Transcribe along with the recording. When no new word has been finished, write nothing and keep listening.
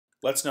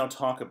Let's now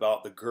talk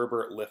about the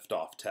Gerber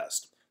liftoff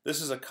test. This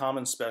is a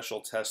common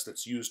special test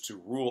that's used to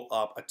rule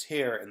up a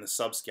tear in the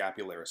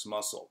subscapularis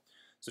muscle.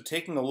 So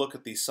taking a look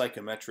at these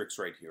psychometrics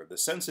right here, the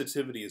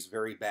sensitivity is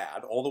very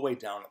bad, all the way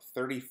down at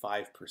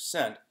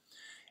 35%,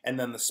 and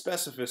then the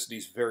specificity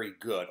is very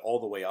good, all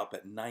the way up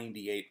at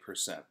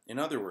 98%. In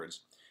other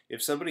words,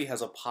 if somebody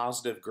has a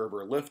positive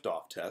Gerber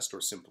liftoff test, or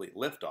simply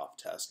liftoff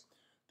test,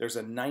 there's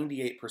a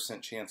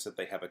 98% chance that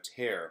they have a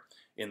tear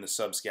in the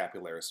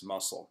subscapularis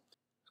muscle.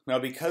 Now,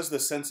 because the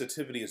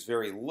sensitivity is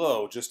very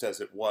low, just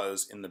as it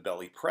was in the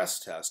belly press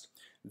test,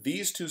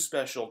 these two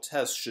special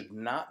tests should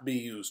not be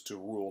used to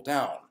rule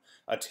down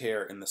a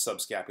tear in the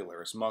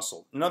subscapularis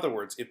muscle. In other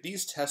words, if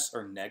these tests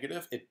are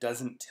negative, it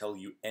doesn't tell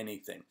you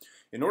anything.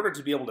 In order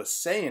to be able to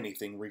say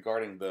anything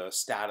regarding the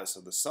status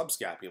of the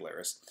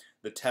subscapularis,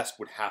 the test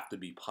would have to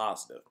be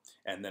positive.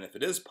 And then if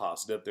it is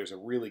positive, there's a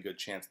really good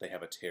chance they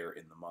have a tear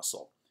in the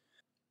muscle.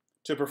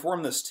 To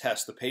perform this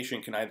test, the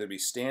patient can either be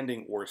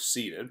standing or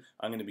seated.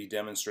 I'm going to be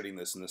demonstrating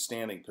this in the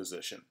standing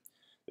position.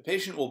 The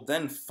patient will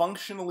then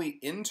functionally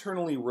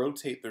internally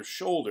rotate their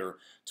shoulder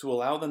to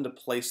allow them to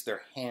place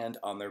their hand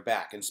on their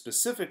back. And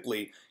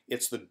specifically,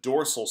 it's the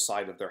dorsal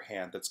side of their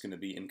hand that's going to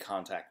be in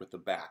contact with the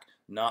back,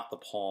 not the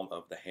palm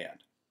of the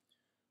hand.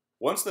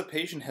 Once the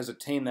patient has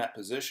attained that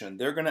position,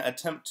 they're going to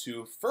attempt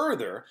to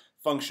further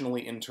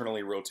functionally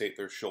internally rotate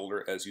their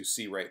shoulder, as you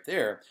see right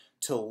there,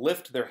 to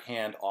lift their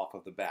hand off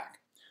of the back.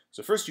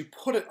 So first you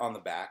put it on the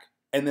back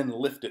and then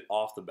lift it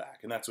off the back,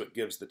 and that's what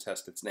gives the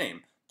test its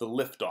name, the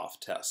liftoff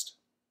test.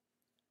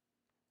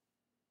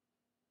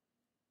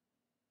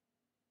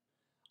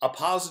 A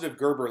positive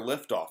Gerber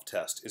liftoff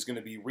test is going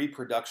to be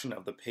reproduction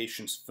of the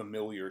patient's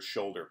familiar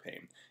shoulder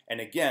pain. And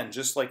again,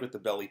 just like with the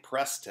belly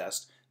press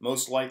test,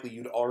 most likely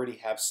you'd already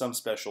have some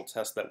special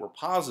tests that were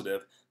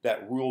positive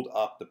that ruled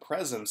up the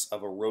presence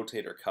of a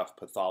rotator cuff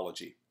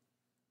pathology.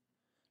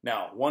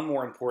 Now, one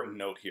more important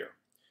note here.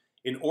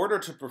 In order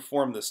to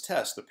perform this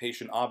test, the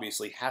patient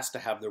obviously has to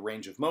have the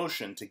range of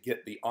motion to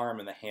get the arm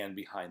and the hand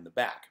behind the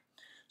back.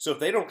 So if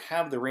they don't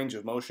have the range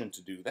of motion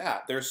to do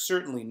that, there's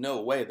certainly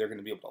no way they're going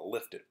to be able to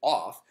lift it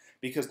off,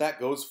 because that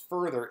goes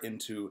further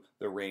into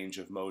the range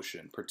of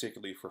motion,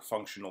 particularly for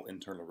functional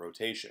internal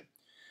rotation.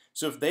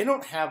 So if they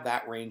don't have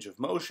that range of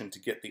motion to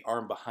get the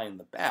arm behind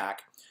the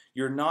back,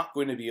 you're not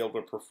going to be able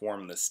to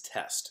perform this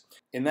test.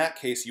 In that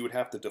case, you would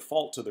have to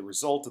default to the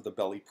result of the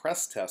belly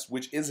press test,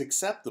 which is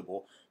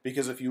acceptable,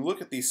 because if you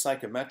look at these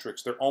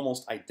psychometrics, they're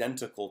almost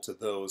identical to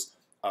those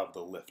of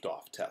the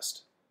liftoff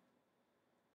test.